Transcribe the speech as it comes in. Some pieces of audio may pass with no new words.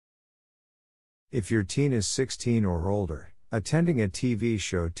If your teen is 16 or older, attending a TV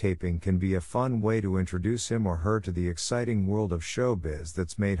show taping can be a fun way to introduce him or her to the exciting world of showbiz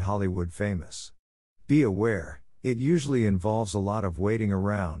that's made Hollywood famous. Be aware, it usually involves a lot of waiting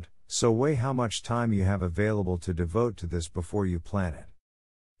around, so weigh how much time you have available to devote to this before you plan it.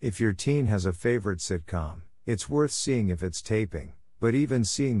 If your teen has a favorite sitcom, it's worth seeing if it's taping, but even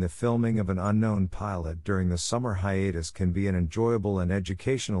seeing the filming of an unknown pilot during the summer hiatus can be an enjoyable and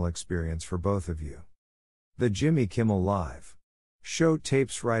educational experience for both of you. The Jimmy Kimmel Live show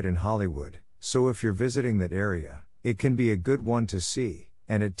tapes right in Hollywood, so if you're visiting that area, it can be a good one to see,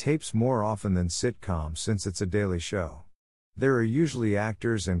 and it tapes more often than sitcoms since it's a daily show. There are usually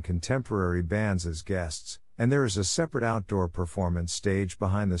actors and contemporary bands as guests, and there is a separate outdoor performance stage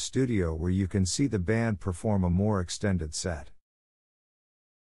behind the studio where you can see the band perform a more extended set.